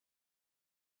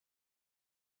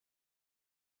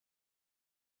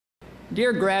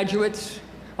Dear graduates,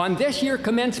 on this year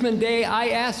commencement day, I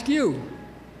ask you,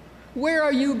 where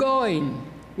are you going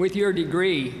with your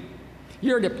degree,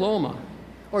 your diploma,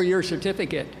 or your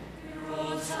certificate?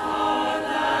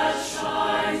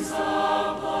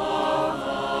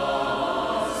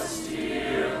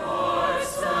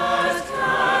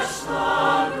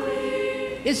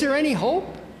 Is there any hope?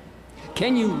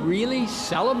 Can you really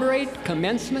celebrate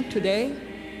commencement today?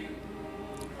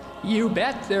 You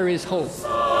bet there is hope.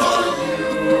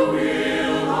 You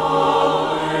will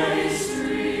always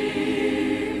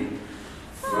stream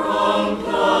from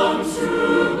plum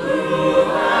to blue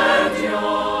and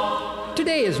yon.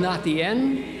 Today is not the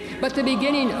end, but the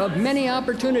beginning of many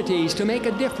opportunities to make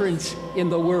a difference in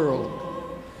the world.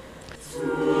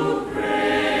 To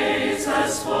praise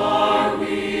as far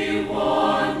we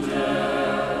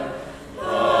wander,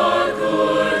 the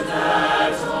good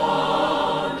that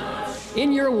on us.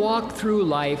 In your walk through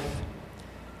life,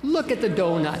 look at the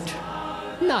donut,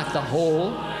 not the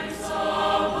hole.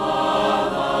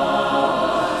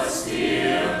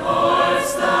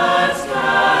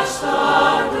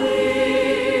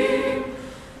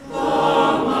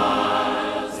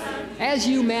 As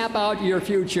you map out your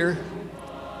future,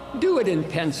 do it in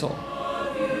pencil.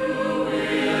 You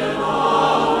will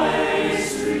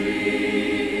always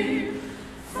stream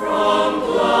from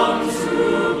plum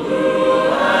to blue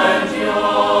and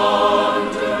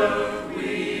yonder.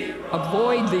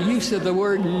 Avoid the use of the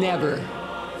word never.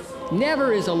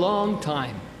 Never is a long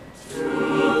time.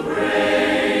 To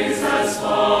praise as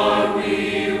far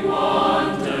we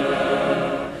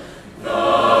wander,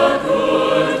 the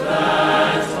good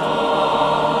that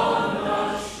on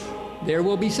us. There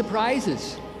will be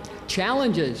surprises,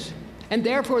 challenges, and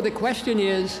therefore the question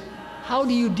is, how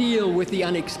do you deal with the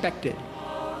unexpected?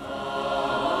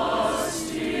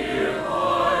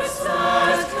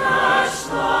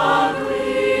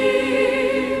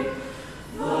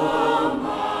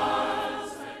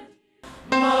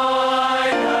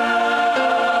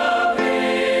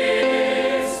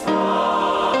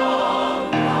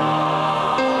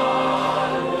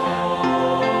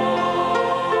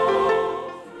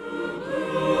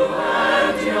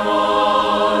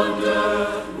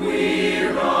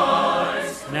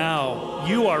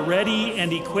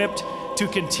 And equipped to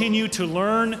continue to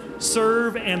learn,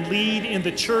 serve, and lead in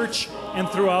the church and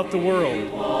throughout the world.